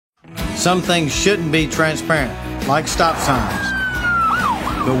some things shouldn't be transparent, like stop signs.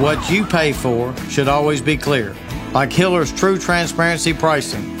 But what you pay for should always be clear, like Hiller's True Transparency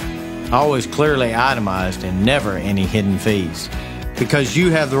Pricing. Always clearly itemized and never any hidden fees. Because you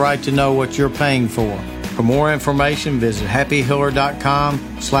have the right to know what you're paying for. For more information, visit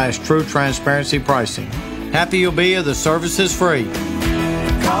happyhiller.com/true transparency pricing. Happy you'll be if the service is free.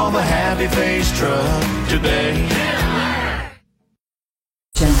 Call the Happy Face Truck today.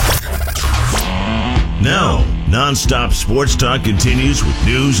 Now, nonstop sports talk continues with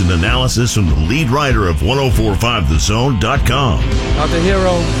news and analysis from the lead writer of 1045thezone.com. Not the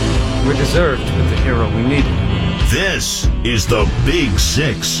hero we deserved, but the hero we needed. This is the Big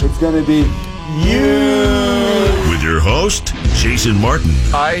Six. It's going to be you. With your host, Jason Martin.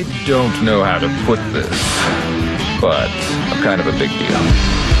 I don't know how to put this, but I'm kind of a big deal.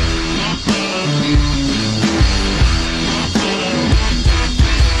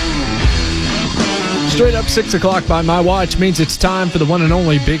 Straight up 6 o'clock by my watch means it's time for the one and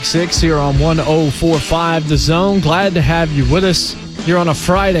only Big Six here on 1045 The Zone. Glad to have you with us here on a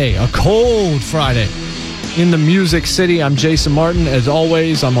Friday, a cold Friday in the Music City. I'm Jason Martin. As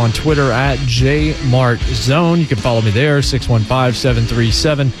always, I'm on Twitter at JMartZone. You can follow me there.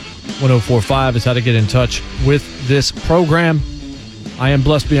 615-737-1045 is how to get in touch with this program. I am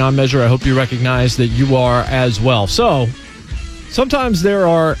blessed beyond measure. I hope you recognize that you are as well. So, sometimes there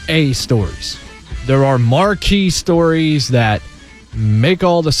are A stories. There are marquee stories that make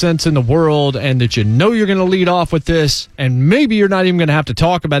all the sense in the world and that you know you're going to lead off with this, and maybe you're not even going to have to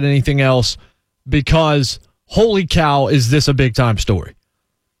talk about anything else because, holy cow, is this a big-time story.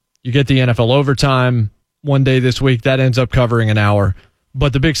 You get the NFL overtime one day this week. That ends up covering an hour.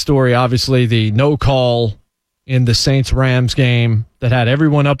 But the big story, obviously, the no call in the Saints-Rams game that had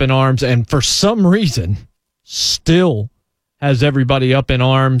everyone up in arms and for some reason still has everybody up in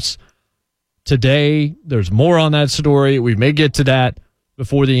arms. Today, there's more on that story. We may get to that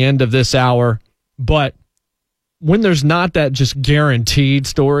before the end of this hour. But when there's not that just guaranteed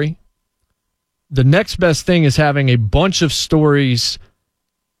story, the next best thing is having a bunch of stories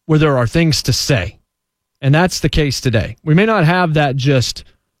where there are things to say. And that's the case today. We may not have that just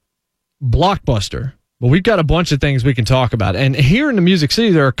blockbuster, but we've got a bunch of things we can talk about. And here in the Music City,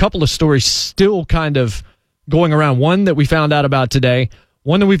 there are a couple of stories still kind of going around. One that we found out about today,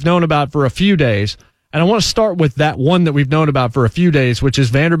 one that we've known about for a few days. And I want to start with that one that we've known about for a few days, which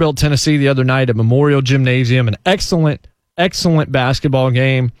is Vanderbilt, Tennessee, the other night at Memorial Gymnasium. An excellent, excellent basketball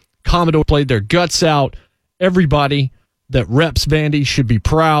game. Commodore played their guts out. Everybody that reps Vandy should be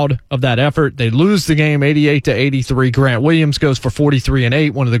proud of that effort. They lose the game 88-83. Grant Williams goes for 43 and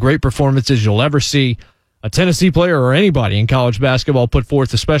 8, one of the great performances you'll ever see a Tennessee player or anybody in college basketball put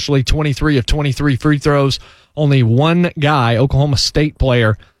forth, especially 23 of 23 free throws. Only one guy, Oklahoma State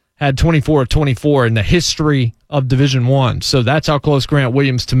player, had 24 of 24 in the history of Division I. So that's how close Grant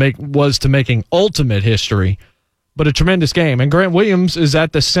Williams was to making ultimate history. But a tremendous game. And Grant Williams is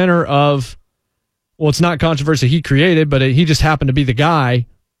at the center of, well, it's not controversy he created, but he just happened to be the guy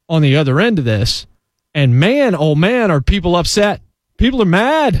on the other end of this. And man, oh man, are people upset. People are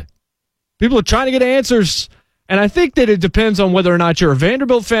mad. People are trying to get answers. And I think that it depends on whether or not you're a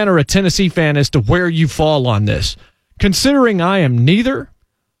Vanderbilt fan or a Tennessee fan as to where you fall on this. Considering I am neither,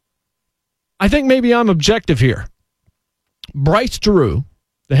 I think maybe I'm objective here. Bryce Drew,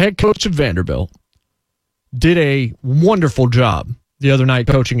 the head coach of Vanderbilt, did a wonderful job the other night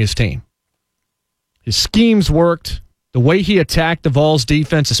coaching his team. His schemes worked. The way he attacked the Vols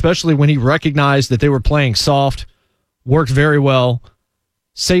defense, especially when he recognized that they were playing soft, worked very well.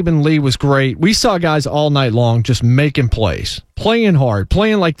 Saban Lee was great. We saw guys all night long just making plays, playing hard,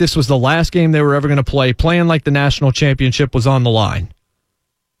 playing like this was the last game they were ever going to play, playing like the national championship was on the line.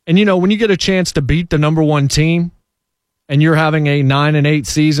 And, you know, when you get a chance to beat the number one team and you're having a 9-8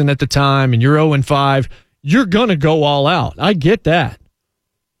 season at the time and you're 0-5, you're going to go all out. I get that.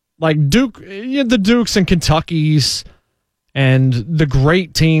 Like the Dukes and Kentuckys and the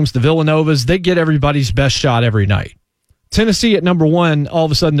great teams, the Villanovas, they get everybody's best shot every night. Tennessee at number one, all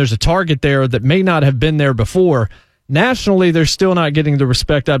of a sudden there's a target there that may not have been there before. Nationally, they're still not getting the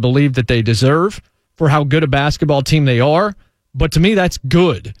respect I believe that they deserve for how good a basketball team they are. But to me, that's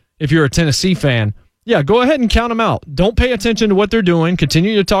good. If you're a Tennessee fan, yeah, go ahead and count them out. Don't pay attention to what they're doing.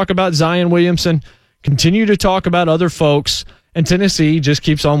 Continue to talk about Zion Williamson. Continue to talk about other folks. And Tennessee just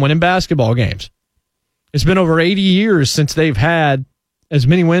keeps on winning basketball games. It's been over 80 years since they've had as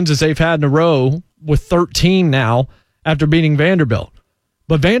many wins as they've had in a row, with 13 now after beating Vanderbilt.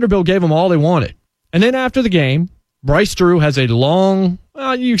 But Vanderbilt gave them all they wanted. And then after the game, Bryce Drew has a long,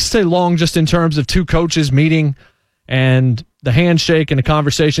 you say long just in terms of two coaches meeting and the handshake and the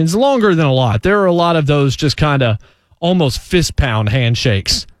conversation is longer than a lot. There are a lot of those just kind of almost fist pound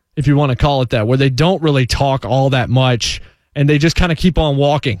handshakes, if you want to call it that, where they don't really talk all that much and they just kind of keep on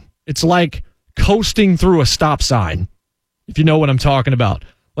walking. It's like coasting through a stop sign, if you know what I'm talking about.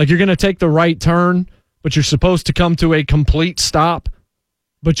 Like you're going to take the right turn, but you're supposed to come to a complete stop,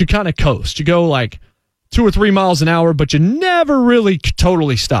 but you kind of coast. You go like 2 or 3 miles an hour, but you never really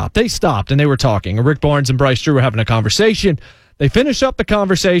totally stop. They stopped and they were talking. Rick Barnes and Bryce Drew were having a conversation. They finish up the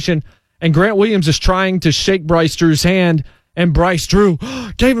conversation, and Grant Williams is trying to shake Bryce Drew's hand, and Bryce Drew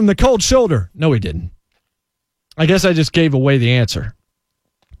gave him the cold shoulder. No, he didn't. I guess I just gave away the answer.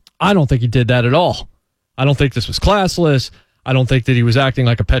 I don't think he did that at all. I don't think this was classless. I don't think that he was acting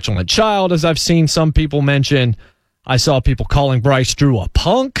like a petulant child, as I've seen some people mention. I saw people calling Bryce Drew a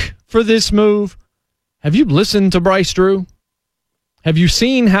punk for this move. Have you listened to Bryce Drew? Have you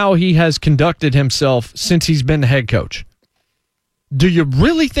seen how he has conducted himself since he's been the head coach? Do you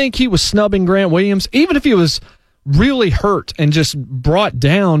really think he was snubbing Grant Williams, even if he was really hurt and just brought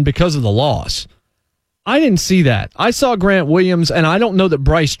down because of the loss? I didn't see that. I saw Grant Williams, and I don't know that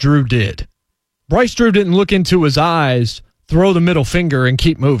Bryce Drew did. Bryce Drew didn't look into his eyes, throw the middle finger, and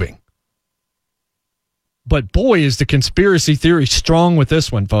keep moving. But boy, is the conspiracy theory strong with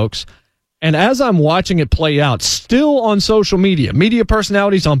this one, folks. And as I'm watching it play out, still on social media, media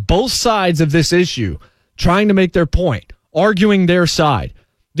personalities on both sides of this issue, trying to make their point, arguing their side.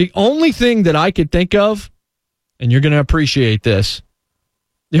 The only thing that I could think of, and you're going to appreciate this,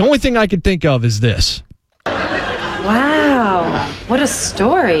 the only thing I could think of is this. Wow, what a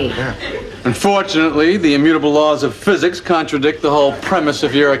story. Yeah. Unfortunately, the immutable laws of physics contradict the whole premise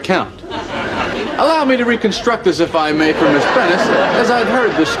of your account. Allow me to reconstruct this, if I may, for Miss Bennis, as I've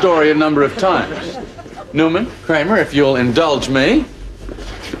heard this story a number of times. Newman, Kramer, if you'll indulge me.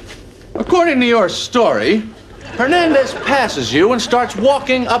 According to your story, Hernandez passes you and starts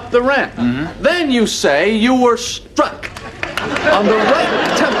walking up the ramp. Mm-hmm. Then you say you were struck on the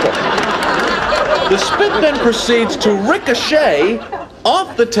right temple. The spit then proceeds to ricochet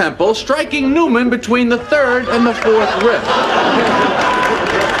off the temple, striking Newman between the 3rd and the 4th rib.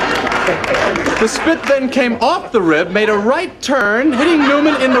 The spit then came off the rib, made a right turn, hitting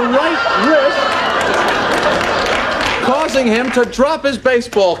Newman in the right wrist, causing him to drop his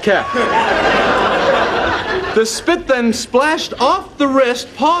baseball cap. The spit then splashed off the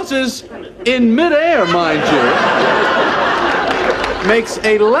wrist, pauses in midair, mind you, makes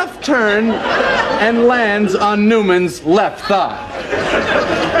a left turn, and lands on Newman's left thigh.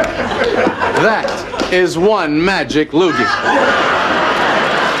 That is one magic loogie.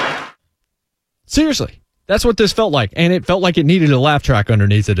 Seriously, that's what this felt like, and it felt like it needed a laugh track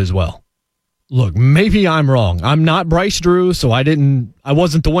underneath it as well. Look, maybe I'm wrong. I'm not Bryce Drew, so I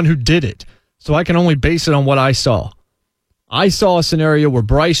wasn't the one who did it, so I can only base it on what I saw. I saw a scenario where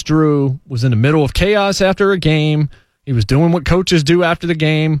Bryce Drew was in the middle of chaos after a game. He was doing what coaches do after the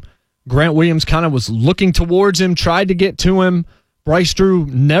game. Grant Williams kind of was looking towards him, tried to get to him. Bryce Drew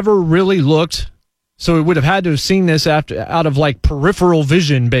never really looked, so he would have had to have seen this out of like peripheral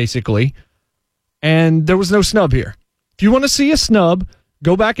vision, basically. And there was no snub here. If you want to see a snub,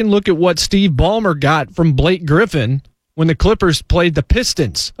 go back and look at what Steve Ballmer got from Blake Griffin when the Clippers played the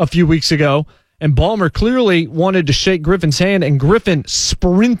Pistons a few weeks ago. And Ballmer clearly wanted to shake Griffin's hand, and Griffin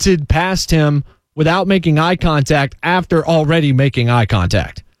sprinted past him without making eye contact after already making eye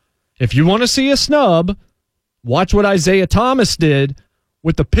contact. If you want to see a snub, watch what Isaiah Thomas did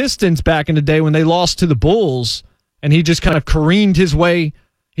with the Pistons back in the day when they lost to the Bulls, and he just kind of careened his way.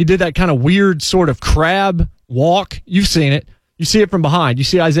 He did that kind of weird sort of crab walk. You've seen it. You see it from behind. You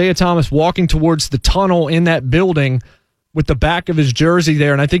see Isaiah Thomas walking towards the tunnel in that building with the back of his jersey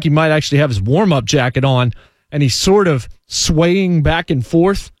there, and I think he might actually have his warm-up jacket on, and he's sort of swaying back and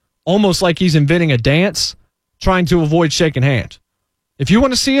forth, almost like he's inventing a dance, trying to avoid shaking hands. If you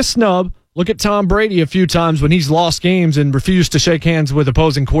want to see a snub, look at Tom Brady a few times when he's lost games and refused to shake hands with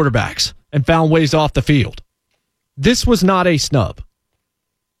opposing quarterbacks and found ways off the field. This was not a snub.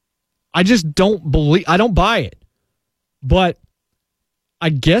 I just don't buy it. But I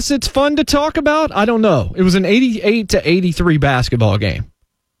guess it's fun to talk about. I don't know. It was an 88-83 basketball game.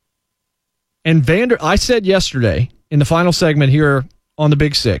 And I said yesterday in the final segment here on the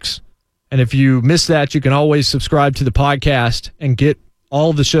Big Six, and if you missed that, you can always subscribe to the podcast and get all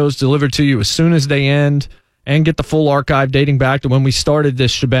of the shows delivered to you as soon as they end and get the full archive dating back to when we started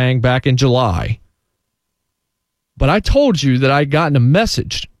this shebang back in July. But I told you that I'd gotten a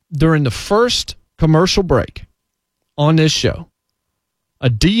message during the first commercial break on this show, a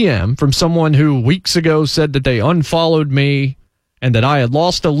DM from someone who weeks ago said that they unfollowed me and that I had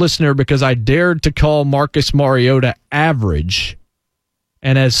lost a listener because I dared to call Marcus Mariota average,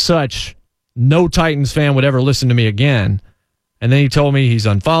 and as such, no Titans fan would ever listen to me again. And then he told me he's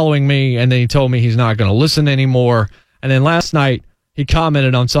unfollowing me, and then he told me he's not going to listen anymore. And then last night, he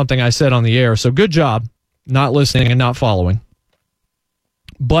commented on something I said on the air. So good job not listening and not following.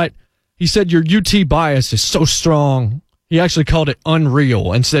 But he said your UT bias is so strong. He actually called it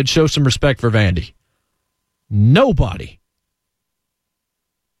unreal and said show some respect for Vandy. Nobody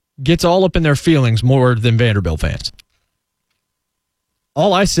gets all up in their feelings more than Vanderbilt fans.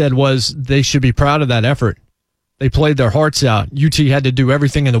 All I said was they should be proud of that effort. They played their hearts out. UT had to do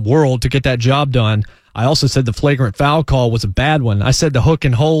everything in the world to get that job done. I also said the flagrant foul call was a bad one. I said the hook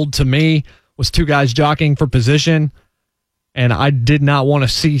and hold to me was two guys jockeying for position, and I did not want to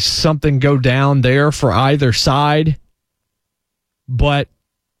see something go down there for either side. But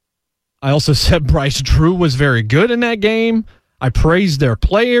I also said Bryce Drew was very good in that game. I praised their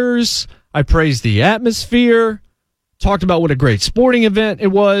players. I praised the atmosphere. Talked about what a great sporting event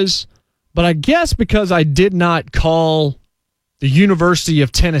it was. But I guess because I did not call the University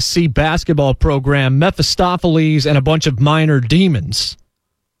of Tennessee basketball program Mephistopheles and a bunch of minor demons,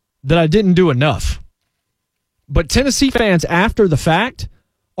 that I didn't do enough. But Tennessee fans, after the fact,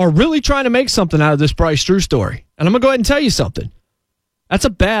 are really trying to make something out of this Bryce Drew story. And I'm going to go ahead and tell you something. That's a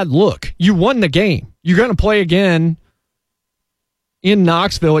bad look. You won the game. You're going to play again in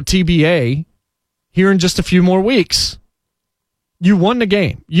Knoxville at TBA here in just a few more weeks. You won the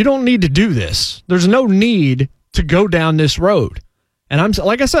game. You don't need to do this. There's no need to go down this road. And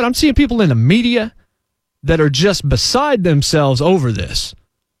like I said, I'm seeing people in the media that are just beside themselves over this,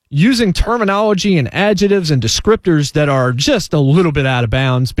 using terminology and adjectives and descriptors that are just a little bit out of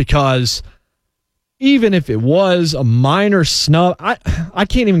bounds, because even if it was a minor snub, I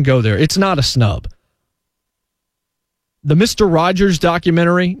can't even go there. It's not a snub. The Mr. Rogers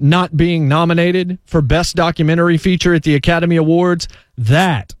documentary not being nominated for Best Documentary Feature at the Academy Awards,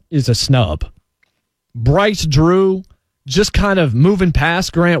 that is a snub. Bryce Drew just kind of moving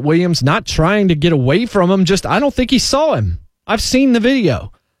past Grant Williams, not trying to get away from him. I don't think he saw him. I've seen the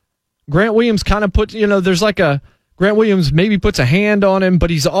video. Grant Williams kind of Grant Williams maybe puts a hand on him,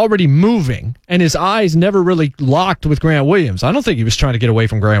 but he's already moving, and his eyes never really locked with Grant Williams. I don't think he was trying to get away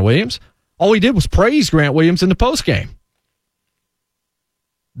from Grant Williams. All he did was praise Grant Williams in the postgame.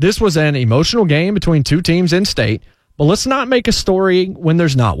 This was an emotional game between two teams in state, but let's not make a story when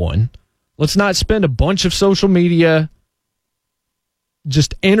there's not one. Let's not spend a bunch of social media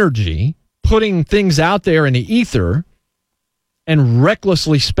just energy putting things out there in the ether and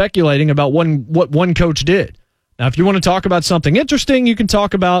recklessly speculating about what one coach did. Now, if you want to talk about something interesting, you can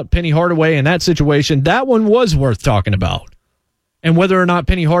talk about Penny Hardaway in that situation. That one was worth talking about. And whether or not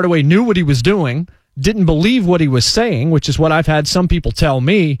Penny Hardaway knew what he was doing, didn't believe what he was saying, which is what I've had some people tell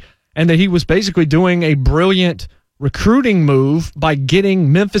me, and that he was basically doing a brilliant recruiting move by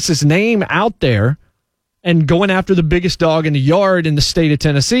getting Memphis's name out there and going after the biggest dog in the yard in the state of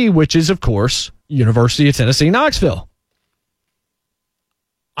Tennessee, which is, of course, University of Tennessee, Knoxville.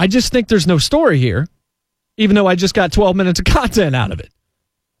 I just think there's no story here, even though I just got 12 minutes of content out of it.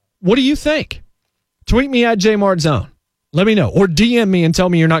 What do you think? Tweet me at JMart Zone. Let me know. Or DM me and tell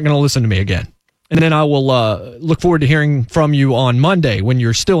me you're not going to listen to me again. And then I will look forward to hearing from you on Monday when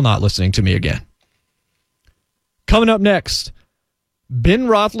you're still not listening to me again. Coming up next, Ben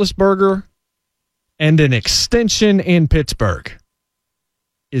Roethlisberger and an extension in Pittsburgh.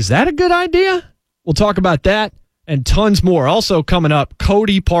 Is that a good idea? We'll talk about that and tons more. Also coming up,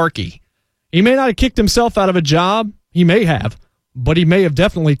 Cody Parkey. He may not have kicked himself out of a job. He may have. But he may have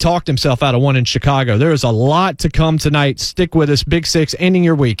definitely talked himself out of one in Chicago. There is a lot to come tonight. Stick with us. Big Six ending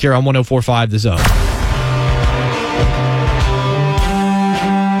your week here on 104.5 The Zone.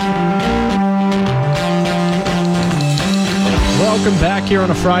 Welcome back here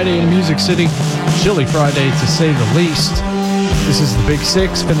on a Friday in Music City. Chilly Friday, to say the least. This is the Big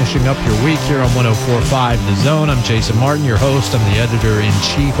Six, finishing up your week here on 104.5 The Zone. I'm Jason Martin, your host. I'm the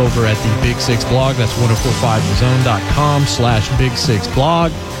editor-in-chief over at the Big Six blog. That's 1045thezone.com/Big Six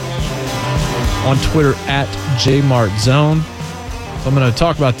blog. On Twitter at JMartZone. So I'm going to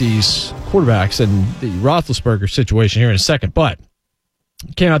talk about these quarterbacks and the Roethlisberger situation here in a second. But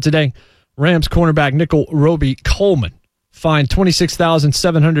it came out today, Rams cornerback nickel Robey-Coleman fined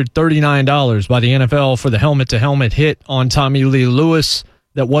 $26,739 by the NFL for the helmet-to-helmet hit on Tommy Lee Lewis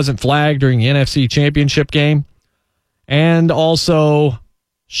that wasn't flagged during the NFC Championship game. And also,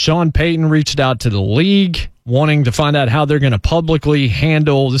 Sean Payton reached out to the league wanting to find out how they're going to publicly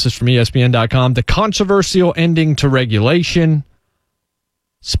handle, this is from ESPN.com, the controversial ending to regulation.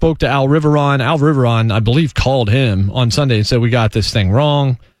 spoke to Al Riveron. Al Riveron, I believe, called him on Sunday and said, we got this thing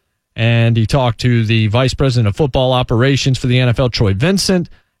wrong. And he talked to the vice president of football operations for the NFL, Troy Vincent,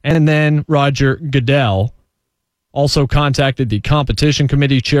 and then Roger Goodell also contacted the competition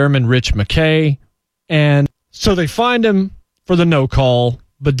committee chairman, Rich McKay. And so they fined him for the no call,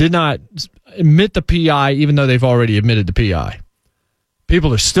 but did not admit the PI, even though they've already admitted the PI.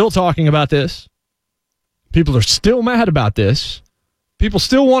 People are still talking about this. People are still mad about this. People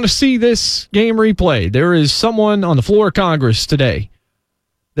still want to see this game replayed. There is someone on the floor of Congress today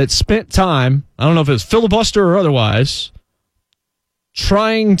that spent time, I don't know if it was filibuster or otherwise,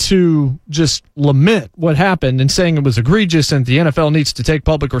 trying to just lament what happened and saying it was egregious and the NFL needs to take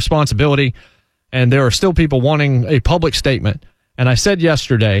public responsibility. And there are still people wanting a public statement. And I said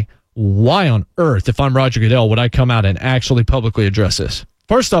yesterday, why on earth, if I'm Roger Goodell, would I come out and actually publicly address this?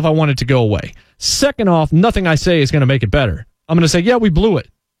 First off, I want it to go away. Second off, nothing I say is going to make it better. I'm going to say, yeah, we blew it.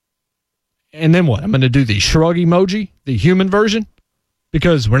 And then what? I'm going to do the shrug emoji, the human version,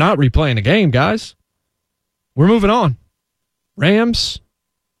 because we're not replaying the game, guys. We're moving on. Rams,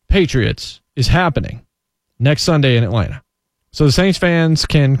 Patriots is happening next Sunday in Atlanta. So the Saints fans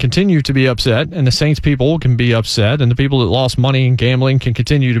can continue to be upset, and the Saints people can be upset, and the people that lost money in gambling can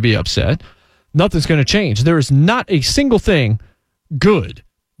continue to be upset. Nothing's going to change. There is not a single thing good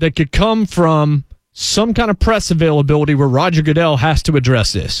that could come from some kind of press availability where Roger Goodell has to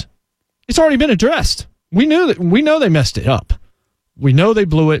address this. It's already been addressed. We know they messed it up. We know they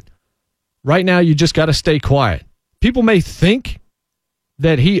blew it. Right now, you just got to stay quiet. People may think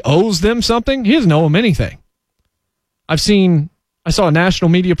that he owes them something. He doesn't owe them anything. I saw a national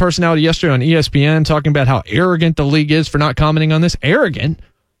media personality yesterday on ESPN talking about how arrogant the league is for not commenting on this. Arrogant?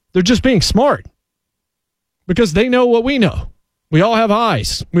 They're just being smart because they know what we know. We all have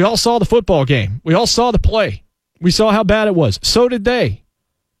eyes. We all saw the football game. We all saw the play. We saw how bad it was. So did they.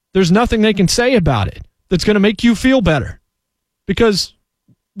 There's nothing they can say about it that's going to make you feel better because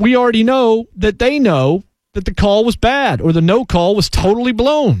we already know that they know that the call was bad or the no call was totally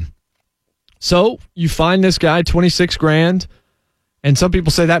blown. So you find this guy $26,000, and some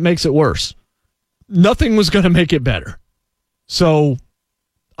people say that makes it worse. Nothing was going to make it better. So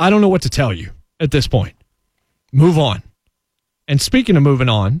I don't know what to tell you at this point. Move on. And speaking of moving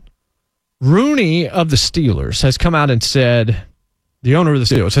on, Rooney of the Steelers has come out and said, the owner of the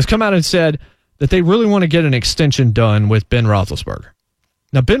Steelers has come out and said that they really want to get an extension done with Ben Roethlisberger.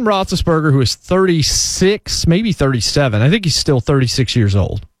 Now, Ben Roethlisberger, who is 36, maybe 37, I think he's still 36 years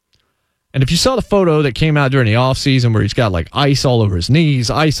old. And if you saw the photo that came out during the offseason where he's got like ice all over his knees,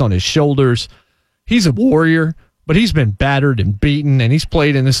 ice on his shoulders, he's a warrior, but he's been battered and beaten, and he's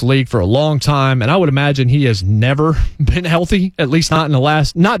played in this league for a long time, and I would imagine he has never been healthy, at least not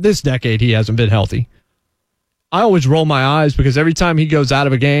in not this decade he hasn't been healthy. I always roll my eyes because every time he goes out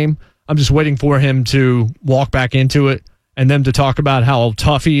of a game, I'm just waiting for him to walk back into it and them to talk about how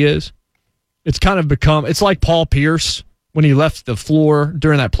tough he is. It's kind of become, it's like Paul Pierce when he left the floor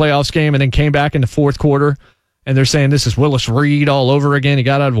during that playoffs game and then came back in the fourth quarter, and they're saying this is Willis Reed all over again. He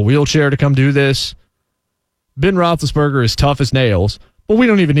got out of a wheelchair to come do this. Ben Roethlisberger is tough as nails, but we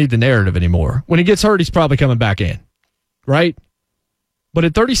don't even need the narrative anymore. When he gets hurt, he's probably coming back in, right? But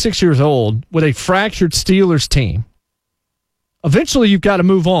at 36 years old, with a fractured Steelers team, eventually you've got to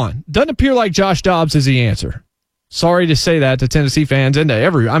move on. Doesn't appear like Josh Dobbs is the answer. Sorry to say that to Tennessee fans and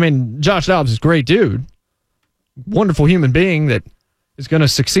to Josh Dobbs is a great dude. Wonderful human being that is going to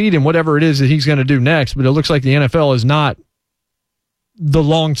succeed in whatever it is that he's going to do next, but it looks like the NFL is not the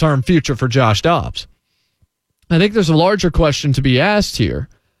long-term future for Josh Dobbs. I think there's a larger question to be asked here,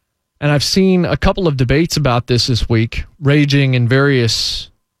 and I've seen a couple of debates about this week raging in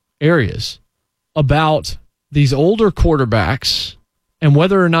various areas about these older quarterbacks and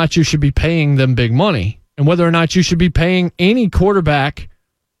whether or not you should be paying them big money and whether or not you should be paying any quarterback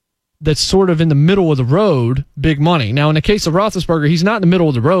that's sort of in the middle of the road big money. Now, in the case of Roethlisberger, he's not in the middle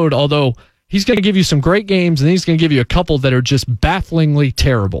of the road, although he's going to give you some great games, and he's going to give you a couple that are just bafflingly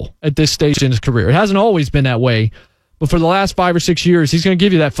terrible at this stage in his career. It hasn't always been that way, but for the last 5 or 6 years, he's going to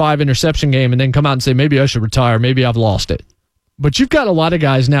give you that 5-interception game and then come out and say, maybe I should retire, maybe I've lost it. But you've got a lot of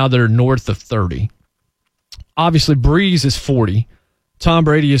guys now that are north of 30. Obviously, Breeze is 40. Tom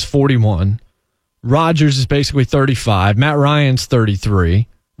Brady is 41. Rodgers is basically 35. Matt Ryan's 33.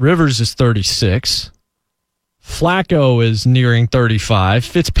 Rivers is 36. Flacco is nearing 35.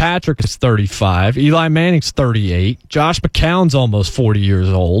 Fitzpatrick is 35. Eli Manning's 38. Josh McCown's almost 40 years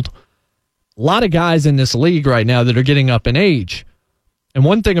old. A lot of guys in this league right now that are getting up in age. And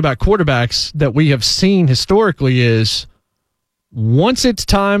one thing about quarterbacks that we have seen historically is once it's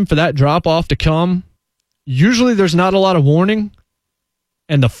time for that drop-off to come, usually there's not a lot of warning,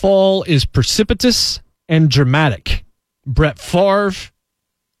 and the fall is precipitous and dramatic. Brett Favre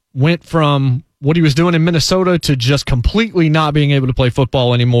went from what he was doing in Minnesota to just completely not being able to play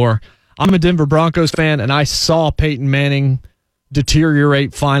football anymore. I'm a Denver Broncos fan, and I saw Peyton Manning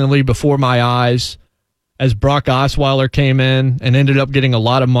deteriorate finally before my eyes as Brock Osweiler came in and ended up getting a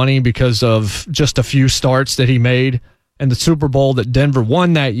lot of money because of just a few starts that he made. And the Super Bowl that Denver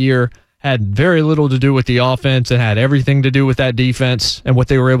won that year had very little to do with the offense and had everything to do with that defense and what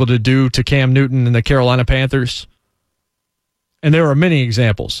they were able to do to Cam Newton and the Carolina Panthers. And there are many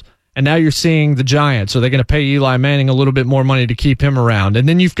examples. And now you're seeing the Giants. Are they going to pay Eli Manning a little bit more money to keep him around? And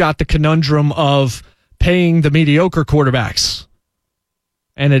then you've got the conundrum of paying the mediocre quarterbacks.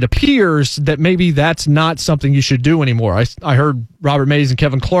 And it appears that maybe that's not something you should do anymore. I heard Robert Mays and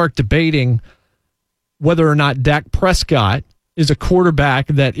Kevin Clark debating whether or not Dak Prescott is a quarterback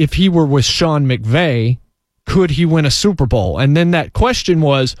that if he were with Sean McVay, could he win a Super Bowl? And then that question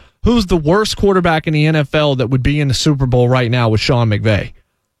was, who's the worst quarterback in the NFL that would be in the Super Bowl right now with Sean McVay?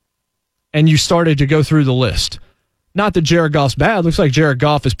 And you started to go through the list. Not that Jared Goff's bad. Looks like Jared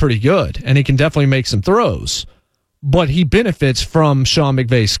Goff is pretty good, and he can definitely make some throws. But he benefits from Sean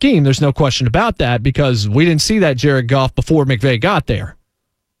McVay's scheme. There's no question about that because we didn't see that Jared Goff before McVay got there.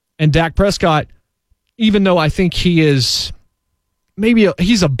 And Dak Prescott, even though I think he is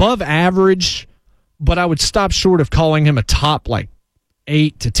he's above average, but I would stop short of calling him a top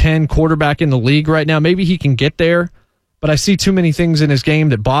 8 to 10 quarterback in the league right now. Maybe he can get there, but I see too many things in his game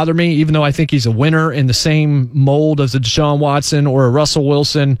that bother me, even though I think he's a winner in the same mold as a Deshaun Watson or a Russell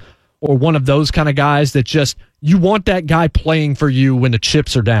Wilson or one of those kind of guys that just, you want that guy playing for you when the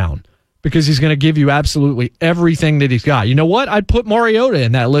chips are down because he's going to give you absolutely everything that he's got. You know what? I'd put Mariota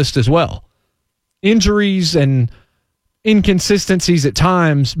in that list as well. Injuries and inconsistencies at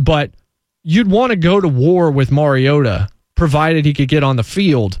times, but you'd want to go to war with Mariota provided he could get on the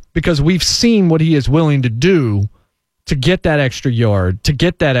field because we've seen what he is willing to do to get that extra yard, to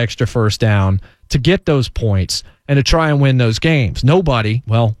get that extra first down, to get those points, and to try and win those games. Nobody,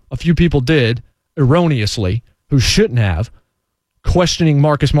 well, a few people did, erroneously, who shouldn't have, questioning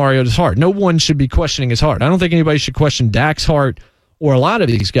Marcus Mariota's heart. No one should be questioning his heart. I don't think anybody should question Dak's heart or a lot of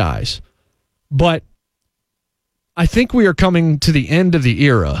these guys. But I think we are coming to the end of the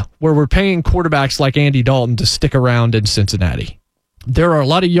era where we're paying quarterbacks like Andy Dalton to stick around in Cincinnati. There are a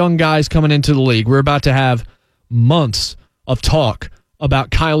lot of young guys coming into the league. We're about to have months of talk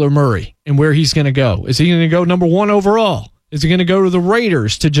about Kyler Murray and where he's going to go. Is he going to go number 1 overall? Is he going to go to the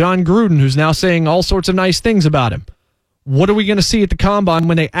Raiders, to John Gruden, who's now saying all sorts of nice things about him? What are we going to see at the Combine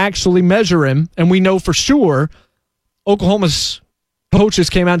when they actually measure him? And we know for sure Oklahoma's coaches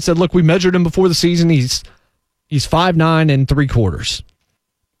came out and said, look, we measured him before the season. He's 5'9" and 3/4.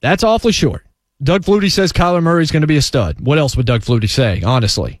 That's awfully short. Doug Flutie says Kyler Murray's going to be a stud. What else would Doug Flutie say,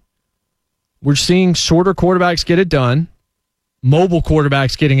 honestly? We're seeing shorter quarterbacks get it done, mobile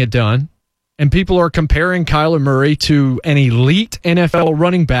quarterbacks getting it done, and people are comparing Kyler Murray to an elite NFL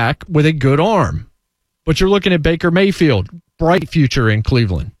running back with a good arm. But you're looking at Baker Mayfield, bright future in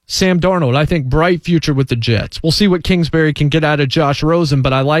Cleveland. Sam Darnold, I think bright future with the Jets. We'll see what Kingsbury can get out of Josh Rosen,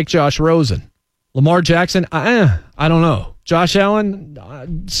 but I like Josh Rosen. Lamar Jackson, I don't know. Josh Allen, I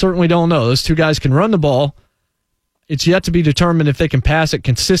certainly don't know. Those two guys can run the ball. It's yet to be determined if they can pass it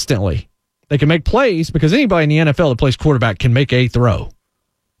consistently. They can make plays because anybody in the NFL that plays quarterback can make a throw.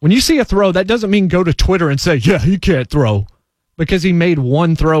 When you see a throw, that doesn't mean go to Twitter and say, yeah, he can't throw because he made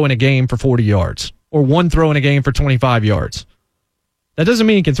one throw in a game for 40 yards or one throw in a game for 25 yards. That doesn't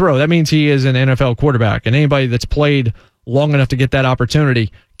mean he can throw. That means he is an NFL quarterback, and anybody that's played long enough to get that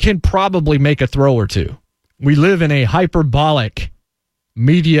opportunity can probably make a throw or two. We live in a hyperbolic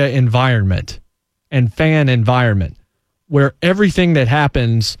media environment and fan environment where everything that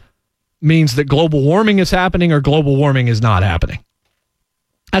happens means that global warming is happening or global warming is not happening.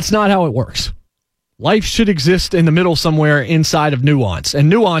 That's not how it works. Life should exist in the middle somewhere inside of nuance. And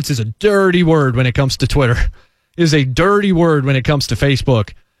nuance is a dirty word when it comes to Twitter. Is a dirty word when it comes to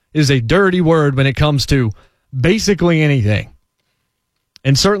Facebook. Is a dirty word when it comes to basically anything.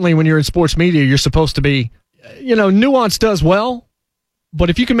 And certainly when you're in sports media, you're supposed to be, nuance does well. But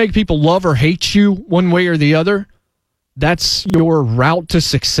if you can make people love or hate you one way or the other, that's your route to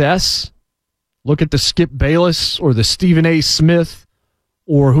success. Look at the Skip Bayless or the Stephen A. Smith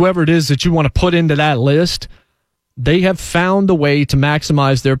or whoever it is that you want to put into that list. They have found a way to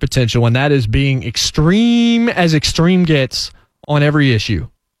maximize their potential, and that is being extreme as extreme gets on every issue.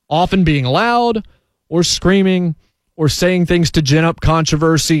 Often being loud or screaming or saying things to gin up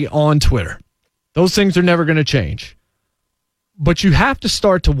controversy on Twitter. Those things are never going to change. But you have to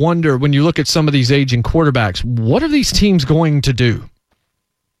start to wonder when you look at some of these aging quarterbacks, what are these teams going to do?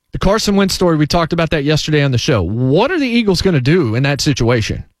 The Carson Wentz story, we talked about that yesterday on the show. What are the Eagles going to do in that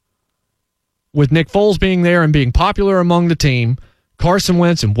situation? With Nick Foles being there and being popular among the team, Carson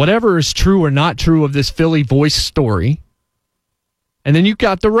Wentz, and whatever is true or not true of this Philly voice story. And then you've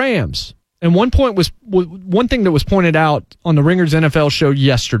got the Rams. And one thing that was pointed out on the Ringers NFL show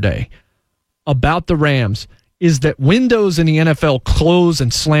yesterday about the Rams is that windows in the NFL close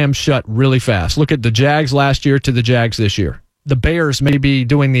and slam shut really fast. Look at the Jags last year to the Jags this year. The Bears may be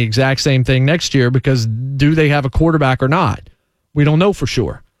doing the exact same thing next year because do they have a quarterback or not? We don't know for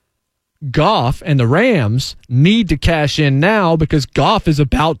sure. Goff and the Rams need to cash in now because Goff is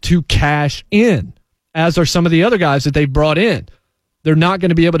about to cash in, as are some of the other guys that they've brought in. They're not going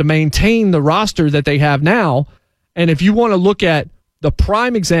to be able to maintain the roster that they have now. And if you want to look at the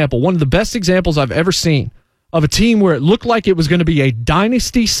prime example, one of the best examples I've ever seen of a team where it looked like it was going to be a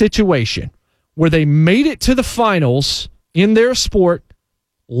dynasty situation, where they made it to the finals in their sport,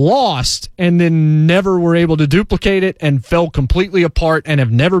 lost, and then never were able to duplicate it and fell completely apart and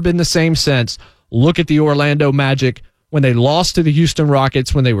have never been the same since. Look at the Orlando Magic when they lost to the Houston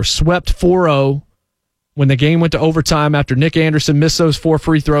Rockets, when they were swept 4-0, when the game went to overtime after Nick Anderson missed those 4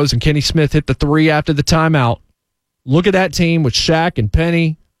 free throws and Kenny Smith hit the 3 after the timeout. Look at that team with Shaq and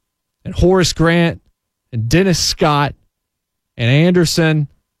Penny and Horace Grant and Dennis Scott and Anderson,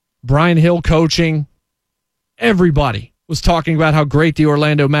 Brian Hill coaching. Everybody was talking about how great the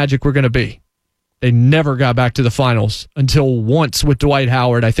Orlando Magic were going to be. They never got back to the finals until once with Dwight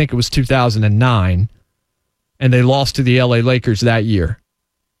Howard. I think it was 2009. And they lost to the LA Lakers that year,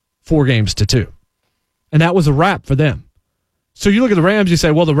 4-2. And that was a wrap for them. So you look at the Rams, you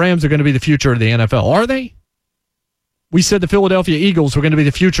say, well, the Rams are going to be the future of the NFL. Are they? We said the Philadelphia Eagles were going to be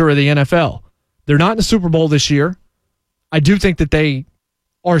the future of the NFL. They're not in the Super Bowl this year. I do think that they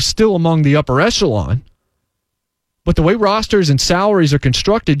are still among the upper echelon. But the way rosters and salaries are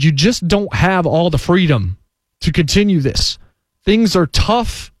constructed, you just don't have all the freedom to continue this. Things are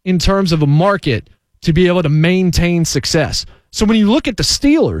tough in terms of a market to be able to maintain success. So when you look at the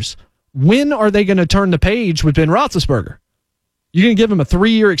Steelers, when are they going to turn the page with Ben Roethlisberger? You going to give him a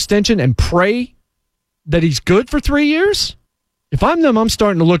 3-year extension and pray that he's good for 3 years? If I'm them, I'm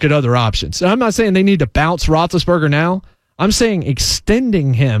starting to look at other options. And I'm not saying they need to bounce Roethlisberger now. I'm saying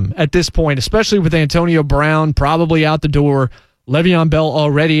extending him at this point, especially with Antonio Brown probably out the door, Le'Veon Bell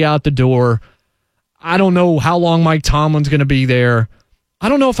already out the door. I don't know how long Mike Tomlin's going to be there. I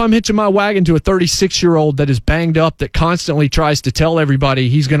don't know if I'm hitching my wagon to a 36-year-old that is banged up that constantly tries to tell everybody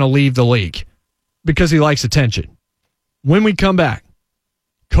he's going to leave the league because he likes attention. When we come back,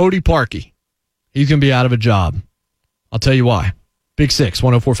 Cody Parkey, he's going to be out of a job. I'll tell you why. Big 6,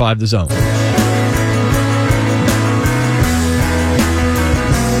 104.5 The Zone.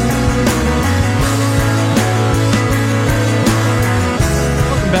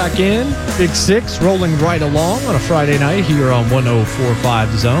 Back in, Big 6, rolling right along on a Friday night here on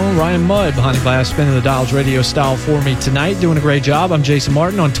 104.5 The Zone. Ryan Mudd behind the glass, spinning the dials radio style for me tonight, doing a great job. I'm Jason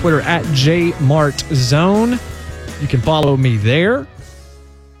Martin on Twitter at JMartZone. You can follow me there.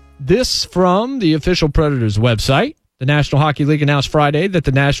 This from the official Predators website. The National Hockey League announced Friday that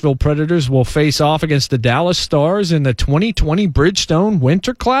the Nashville Predators will face off against the Dallas Stars in the 2020 Bridgestone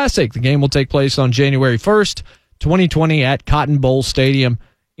Winter Classic. The game will take place on January 1st, 2020 at Cotton Bowl Stadium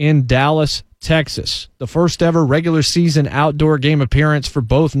in Dallas, Texas. The first ever regular season outdoor game appearance for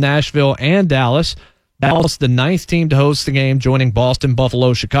both Nashville and Dallas. Dallas, the 9th team to host the game, joining Boston,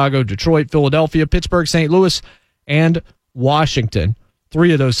 Buffalo, Chicago, Detroit, Philadelphia, Pittsburgh, St. Louis, and Washington.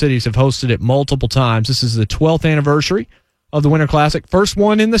 3 of those cities have hosted it multiple times. This is the 12th anniversary of the Winter Classic. First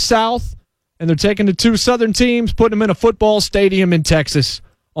one in the South, and they're taking the 2 Southern teams, putting them in a football stadium in Texas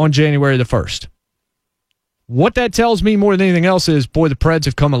on January the 1st. What that tells me more than anything else is, boy, the Preds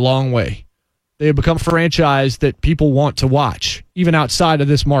have come a long way. They have become a franchise that people want to watch, even outside of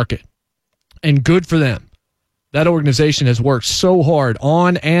this market. And good for them. That organization has worked so hard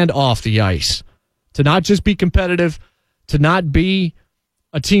on and off the ice to not just be competitive, to not be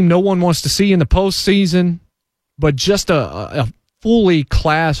a team no one wants to see in the postseason, but just a fully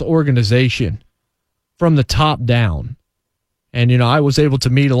class organization from the top down. And, you know, I was able to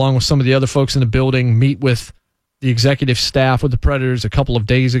meet, along with some of the other folks in the building, meet with the executive staff with the Predators a couple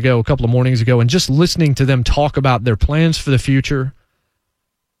of mornings ago, and just listening to them talk about their plans for the future,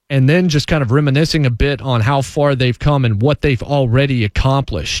 and then just kind of reminiscing a bit on how far they've come and what they've already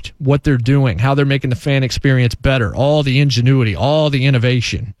accomplished, what they're doing, how they're making the fan experience better, all the ingenuity, all the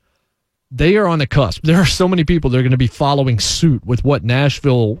innovation. They are on the cusp. There are so many people that are going to be following suit with what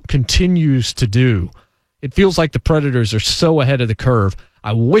Nashville continues to do. It feels like the Predators are so ahead of the curve.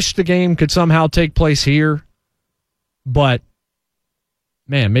 I wish the game could somehow take place here, but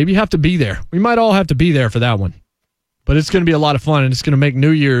man, maybe you have to be there. We might all have to be there for that one. But it's going to be a lot of fun, and it's going to make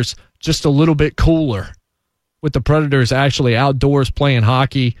New Year's just a little bit cooler with the Predators actually outdoors playing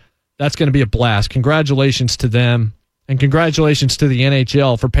hockey. That's going to be a blast. Congratulations to them, and congratulations to the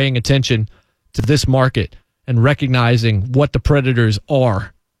NHL for paying attention to this market and recognizing what the Predators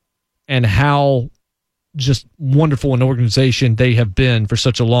are and how just wonderful an organization they have been for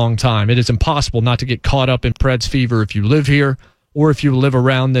such a long time. It is impossible not to get caught up in Preds fever if you live here or if you live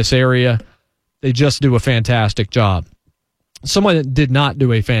around this area. They just do a fantastic job. Someone that did not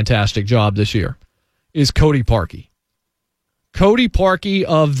do a fantastic job this year is Cody Parkey. Cody Parkey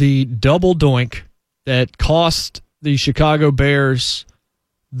of the double doink that cost the Chicago Bears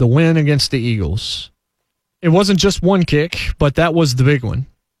the win against the Eagles. It wasn't just one kick, but that was the big one.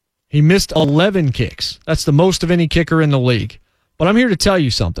 He missed 11 kicks. That's the most of any kicker in the league. But I'm here to tell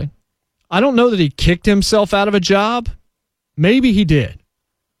you something. I don't know that he kicked himself out of a job. Maybe he did.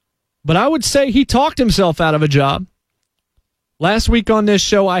 But I would say he talked himself out of a job. Last week on this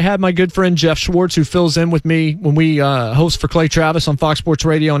show, I had my good friend Jeff Schwartz, who fills in with me when we host for Clay Travis on Fox Sports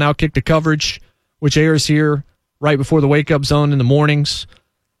Radio and Outkick the Coverage, which airs here right before the wake-up zone in the mornings.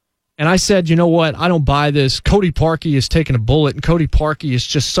 And I said, you know what? I don't buy this. Cody Parkey is taking a bullet, and Cody Parkey is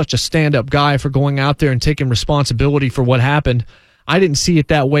just such a stand-up guy for going out there and taking responsibility for what happened. I didn't see it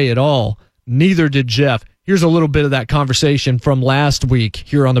that way at all. Neither did Jeff. Here's a little bit of that conversation from last week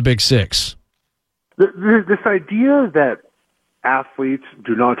here on the Big Six. This idea that athletes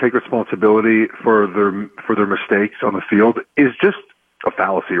do not take responsibility for their mistakes on the field is just a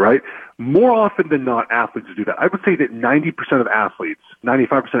fallacy, right? More often than not, athletes do that. I would say that 90% of athletes,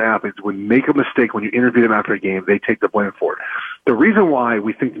 95% of athletes, when make a mistake, when you interview them after a game, they take the blame for it. The reason why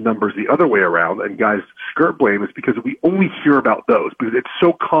we think the number's the other way around and guys skirt blame is because we only hear about those, because it's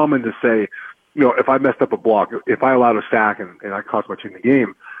so common to say, you know, if I messed up a block, if I allowed a sack and I cost my team the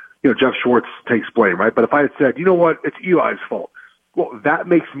game, you know, Jeff Schwartz takes blame, right? But if I had said, you know what, it's Eli's fault, well, that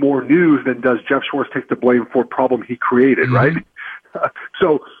makes more news than does Jeff Schwartz take the blame for a problem he created, right?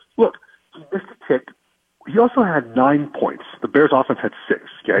 So, look, he missed a kick. He also had 9 points. The Bears' offense had 6,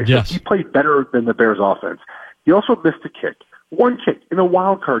 okay? Yes. So he played better than the Bears' offense. He also missed a kick. One kick in a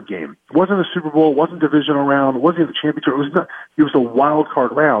wild card game. It wasn't a Super Bowl. It wasn't a divisional round. It wasn't even a championship. It was a wild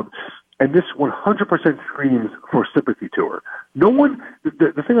card round. And this 100% screams for sympathy to her. No one,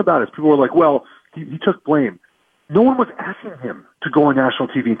 the thing about it is people were like, well, he took blame. No one was asking him to go on national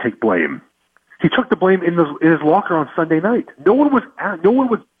TV and take blame. He took the blame in his locker on Sunday night. No one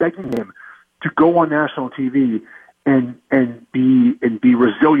was begging him to go on national TV and be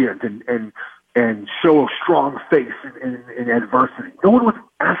resilient and show a strong face in adversity. No one was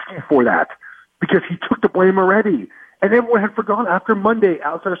asking for that because he took the blame already. And everyone had forgotten after Monday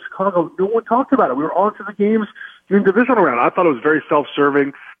outside of Chicago. No one talked about it. We were on to the games in the divisional round. I thought it was very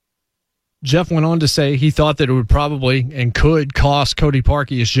self-serving. Jeff went on to say he thought that it would probably and could cost Cody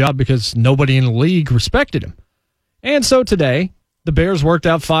Parkey his job because nobody in the league respected him. And so today, the Bears worked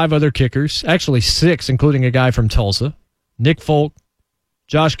out 5 other kickers, actually 6, including a guy from Tulsa, Nick Folk,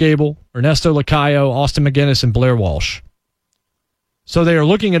 Josh Gable, Ernesto Lacayo, Austin McGinnis, and Blair Walsh. So they are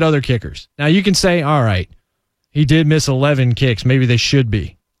looking at other kickers. Now you can say, all right, he did miss 11 kicks. Maybe they should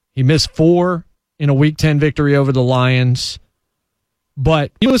be. He missed 4 in a Week 10 victory over the Lions.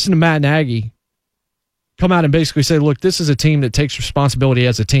 But you listen to Matt Nagy come out and basically say, look, this is a team that takes responsibility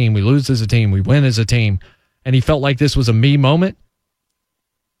as a team. We lose as a team. We win as a team. And he felt like this was a me moment.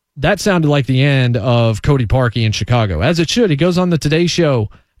 That sounded like the end of Cody Parkey in Chicago, as it should. He goes on the Today Show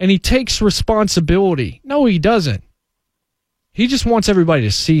and he takes responsibility. No, he doesn't. He just wants everybody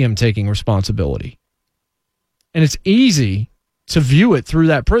to see him taking responsibility. And it's easy to view it through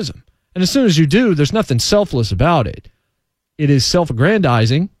that prism. And as soon as you do, there's nothing selfless about it. It is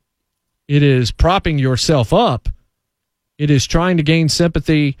self-aggrandizing. It is propping yourself up. It is trying to gain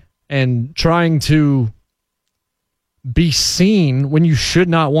sympathy and trying to be seen when you should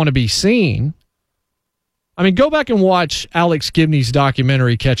not want to be seen. I mean, go back and watch Alex Gibney's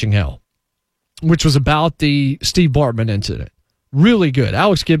documentary, Catching Hell, which was about the Steve Bartman incident. Really good.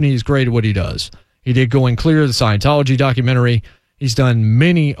 Alex Gibney is great at what he does. He did Going Clear, the Scientology documentary. He's done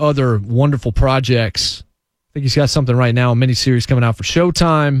many other wonderful projects. I think he's got something right now, a miniseries coming out for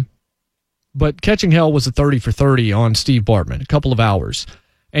Showtime. But Catching Hell was a 30 for 30 on Steve Bartman, a couple of hours.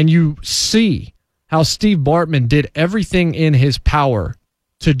 And you see how Steve Bartman did everything in his power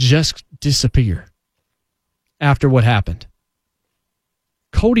to just disappear after what happened.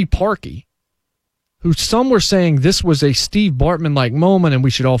 Cody Parkey, who some were saying this was a Steve Bartman-like moment and we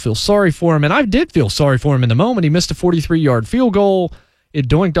should all feel sorry for him. And I did feel sorry for him in the moment. He missed a 43-yard field goal. It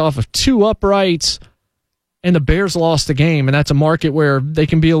doinked off of 2 uprights. and the Bears lost the game, and that's a market where they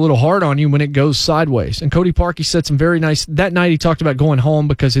can be a little hard on you when it goes sideways. And Cody Parkey said some very nice... That night he talked about going home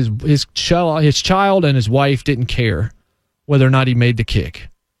because his child and his wife didn't care whether or not he made the kick,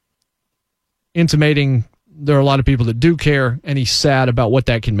 intimating there are a lot of people that do care, and he's sad about what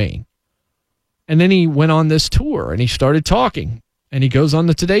that can mean. And then he went on this tour, and he started talking, and he goes on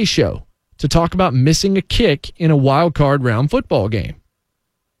the Today Show to talk about missing a kick in a wild card round football game.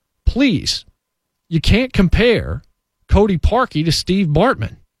 Please, you can't compare Cody Parkey to Steve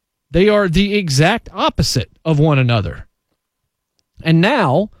Bartman. They are the exact opposite of one another. And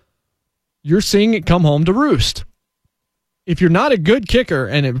now you're seeing it come home to roost. If you're not a good kicker,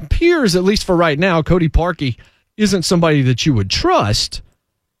 and it appears, at least for right now, Cody Parkey isn't somebody that you would trust,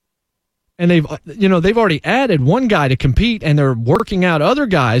 and they've already added one guy to compete, and they're working out other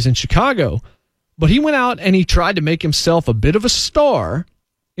guys in Chicago, but he went out and he tried to make himself a bit of a star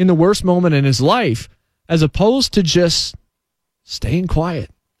in the worst moment in his life, as opposed to just staying quiet.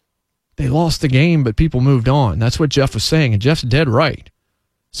 They lost the game, but people moved on. That's what Jeff was saying, and Jeff's dead right.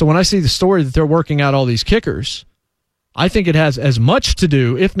 So when I see the story that they're working out all these kickers, I think it has as much to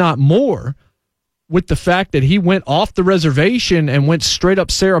do, if not more, with the fact that he went off the reservation and went straight up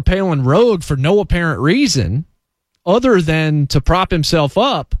Sarah Palin road for no apparent reason other than to prop himself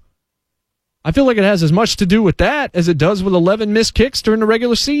up. I feel like it has as much to do with that as it does with 11 missed kicks during the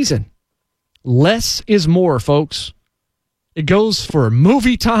regular season. Less is more, folks. It goes for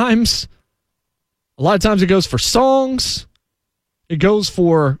movie times. A lot of times it goes for songs. It goes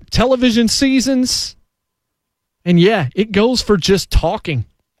for television seasons. And yeah, it goes for just talking.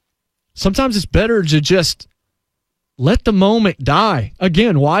 Sometimes it's better to just let the moment die.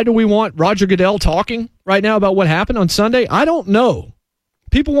 Again, why do we want Roger Goodell talking right now about what happened on Sunday? I don't know.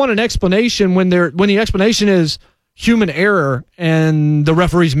 People want an explanation when the explanation is human error and the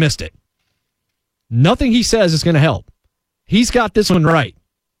referees missed it. Nothing he says is going to help. He's got this one right.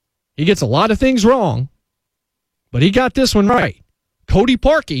 He gets a lot of things wrong, but he got this one right. Cody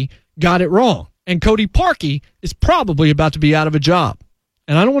Parkey got it wrong. And Cody Parkey is probably about to be out of a job.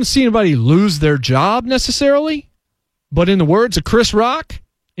 And I don't want to see anybody lose their job necessarily, but in the words of Chris Rock,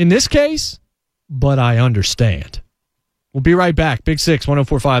 in this case, but I understand. We'll be right back. Big 6,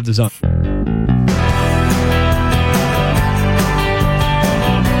 104.5 The Zone.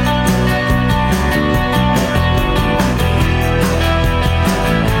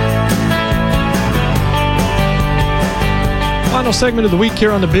 Final segment of the week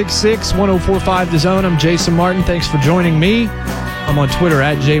here on the Big 6, 104.5 The Zone. I'm Jason Martin. Thanks for joining me. I'm on Twitter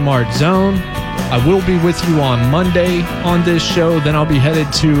at JMartZone. I will be with you on Monday on this show. Then I'll be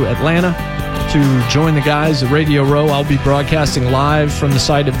headed to Atlanta to join the guys at Radio Row. I'll be broadcasting live from the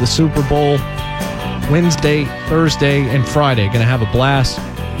site of the Super Bowl Wednesday, Thursday, and Friday. Going to have a blast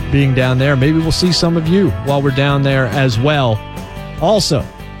being down there. Maybe we'll see some of you while we're down there as well. Also,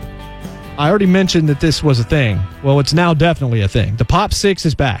 I already mentioned that this was a thing. Well, it's now definitely a thing. The Pop 6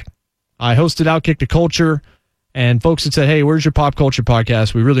 is back. I hosted Outkick the Culture, and folks had said, hey, where's your pop culture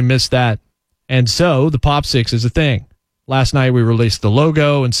podcast? We really missed that. And so the Pop 6 is a thing. Last night we released the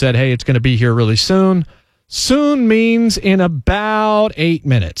logo and said, hey, it's going to be here really soon. Soon means in about 8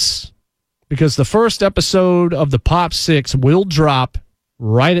 minutes, because the first episode of the Pop 6 will drop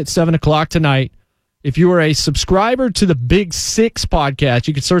right at 7 o'clock tonight. If you are a subscriber to the Big 6 podcast,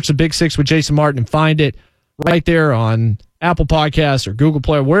 you can search the Big 6 with Jason Martin and find it right there on Apple Podcasts or Google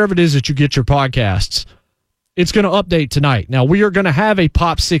Play, wherever it is that you get your podcasts. It's going to update tonight. Now, we are going to have a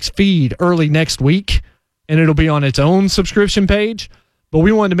Pop 6 feed early next week, and it'll be on its own subscription page, but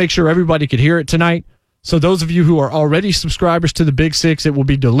we wanted to make sure everybody could hear it tonight. So those of you who are already subscribers to the Big 6, it will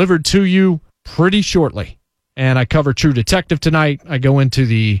be delivered to you pretty shortly. And I cover True Detective tonight. I go into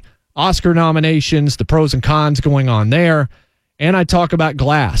the Oscar nominations, the pros and cons going on there, and I talk about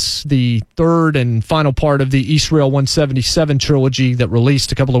Glass, the third and final part of the Israel 177 trilogy that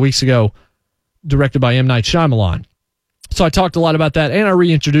released a couple of weeks ago, directed by M. Night Shyamalan. So I talked a lot about that, and I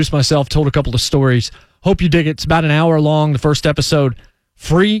reintroduced myself, told a couple of stories. Hope you dig it. It's about an hour long, the first episode.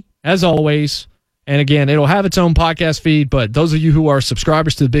 Free, as always. And again, it'll have its own podcast feed, but those of you who are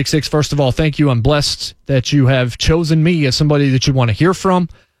subscribers to the Big 6, first of all, thank you. I'm blessed that you have chosen me as somebody that you want to hear from,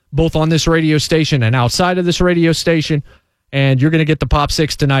 both on this radio station and outside of this radio station. And you're going to get the Pop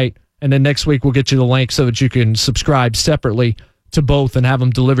 6 tonight, and then next week we'll get you the link so that you can subscribe separately to both and have them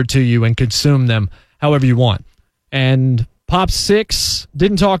delivered to you and consume them however you want. And Pop 6,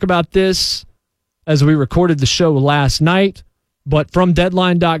 didn't talk about this as we recorded the show last night, but from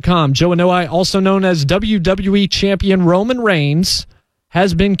Deadline.com, Joe Anoa'i, also known as WWE Champion Roman Reigns,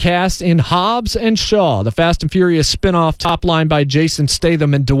 has been cast in Hobbs and Shaw, the Fast and Furious spinoff top line by Jason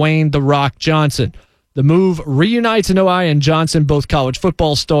Statham and Dwayne "The Rock" Johnson. The move reunites Anoa'i and Johnson, both college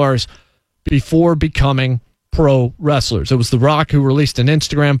football stars, before becoming pro wrestlers. It was The Rock who released an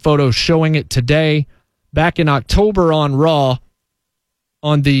Instagram photo showing it today. Back in October on Raw,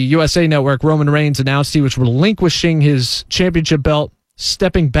 on the USA Network, Roman Reigns announced he was relinquishing his championship belt,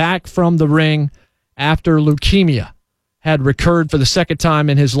 stepping back from the ring after leukemia had recurred for the second time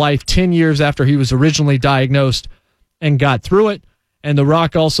in his life 10 years after he was originally diagnosed, and got through it. And The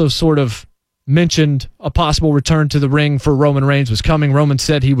Rock also sort of mentioned a possible return to the ring for Roman Reigns was coming. Roman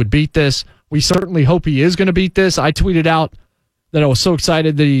said he would beat this. We certainly hope he is going to beat this. I tweeted out that I was so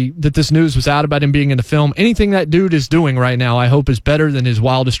excited that this news was out about him being in the film. Anything that dude is doing right now, I hope is better than his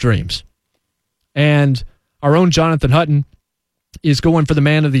wildest dreams. And our own Jonathan Hutton is going for the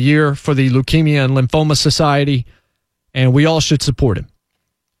Man of the Year for the Leukemia and Lymphoma Society, and we all should support him.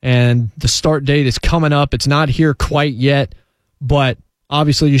 And the start date is coming up. It's not here quite yet, but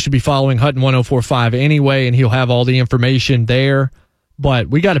obviously you should be following Hutton 1045 anyway, and he'll have all the information there. But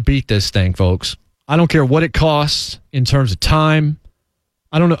we got to beat this thing, folks. I don't care what it costs in terms of time.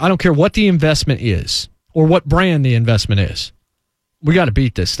 I don't care what the investment is or what brand the investment is. We got to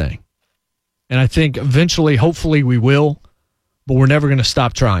beat this thing. And I think eventually, hopefully we will, but we're never going to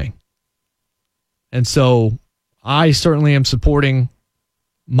stop trying. And so I certainly am supporting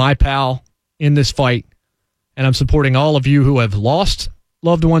my pal in this fight, and I'm supporting all of you who have lost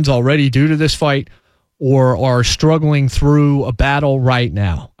loved ones already due to this fight or are struggling through a battle right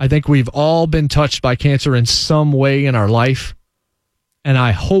now. I think we've all been touched by cancer in some way in our life, and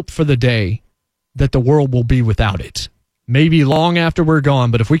I hope for the day that the world will be without it. Maybe long after we're gone,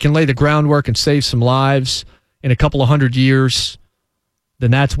 but if we can lay the groundwork and save some lives in a couple of 100 years,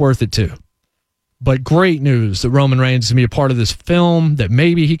 then that's worth it too. But great news that Roman Reigns is going to be a part of this film, that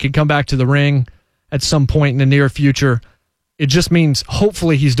maybe he can come back to the ring at some point in the near future. It just means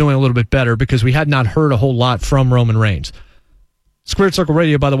hopefully he's doing a little bit better because we had not heard a whole lot from Roman Reigns. Squared Circle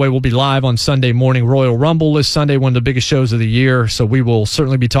Radio, by the way, will be live on Sunday morning. Royal Rumble is Sunday, one of the biggest shows of the year, so we will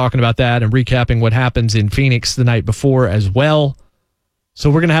certainly be talking about that and recapping what happens in Phoenix the night before as well. So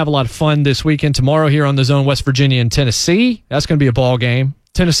we're going to have a lot of fun this weekend. Tomorrow here on the Zone, West Virginia and Tennessee. That's going to be a ball game.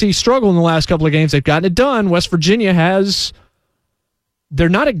 Tennessee struggled in the last couple of games. They've gotten it done. West Virginia they're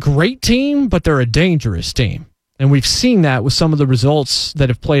not a great team, but they're a dangerous team. And we've seen that with some of the results that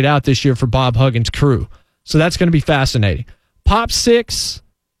have played out this year for Bob Huggins' crew. So that's going to be fascinating. Pop 6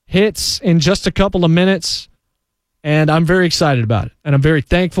 hits in just a couple of minutes, and I'm very excited about it. And I'm very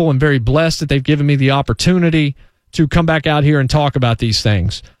thankful and very blessed that they've given me the opportunity to come back out here and talk about these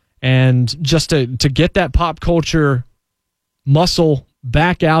things. And just to get that pop culture muscle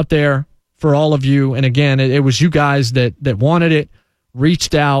back out there for all of you. And again, it was you guys that wanted it,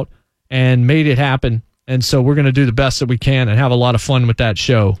 reached out, and made it happen. And so we're going to do the best that we can and have a lot of fun with that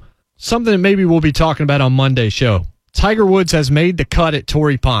show. Something that maybe we'll be talking about on Monday's show. Tiger Woods has made the cut at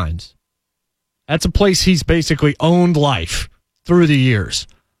Torrey Pines. That's a place he's basically owned life through the years.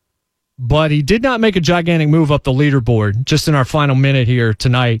 But he did not make a gigantic move up the leaderboard just in our final minute here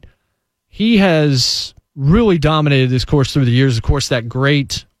tonight. He has really dominated this course through the years. Of course, that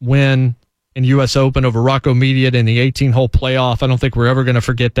great win in U.S. Open over Rocco Mediate in the 18-hole playoff. I don't think we're ever going to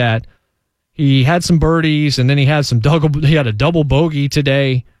forget that. He had some birdies, and then he had a double bogey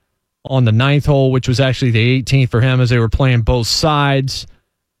today on the 9th hole, which was actually the 18th for him as they were playing both sides.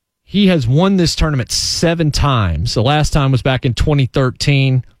 He has won this tournament 7 times. The last time was back in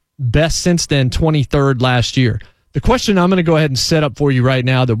 2013. Best since then, 23rd last year. The question I'm going to go ahead and set up for you right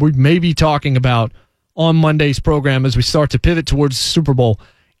now that we may be talking about on Monday's program as we start to pivot towards the Super Bowl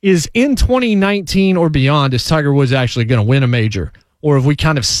is, in 2019 or beyond, is Tiger Woods actually going to win a major? Or have we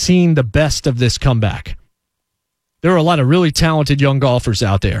kind of seen the best of this comeback? There are a lot of really talented young golfers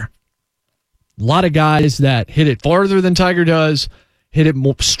out there. A lot of guys that hit it farther than Tiger does, hit it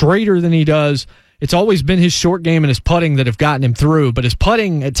more straighter than he does. It's always been his short game and his putting that have gotten him through, but his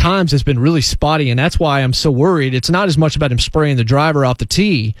putting at times has been really spotty, and that's why I'm so worried. It's not as much about him spraying the driver off the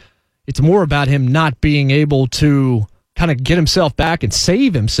tee. It's more about him not being able to kind of get himself back and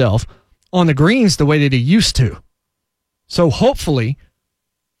save himself on the greens the way that he used to. So hopefully,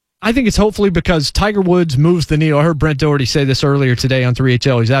 I think it's hopefully because Tiger Woods moves the needle. I heard Brent Doherty say this earlier today on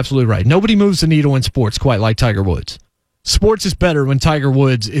 3HL. He's absolutely right. Nobody moves the needle in sports quite like Tiger Woods. Sports is better when Tiger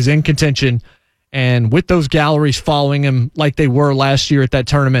Woods is in contention, and with those galleries following him like they were last year at that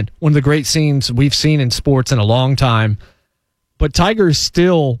tournament, one of the great scenes we've seen in sports in a long time. But Tiger's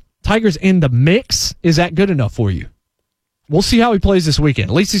in the mix. Is that good enough for you? We'll see how he plays this weekend.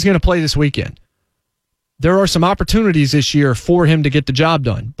 At least he's going to play this weekend. There are some opportunities this year for him to get the job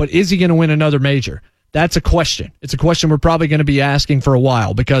done, but is he going to win another major? That's a question. It's a question we're probably going to be asking for a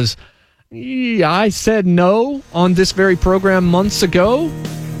while because I said no on this very program months ago,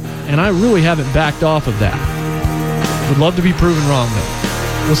 and I really haven't backed off of that. Would love to be proven wrong,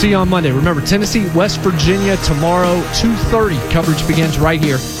 though. We'll see you on Monday. Remember, Tennessee, West Virginia tomorrow, 2:30. Coverage begins right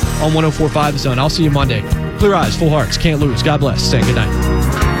here on 104.5 The Zone. I'll see you Monday. Clear eyes, full hearts, can't lose. God bless. Say good night.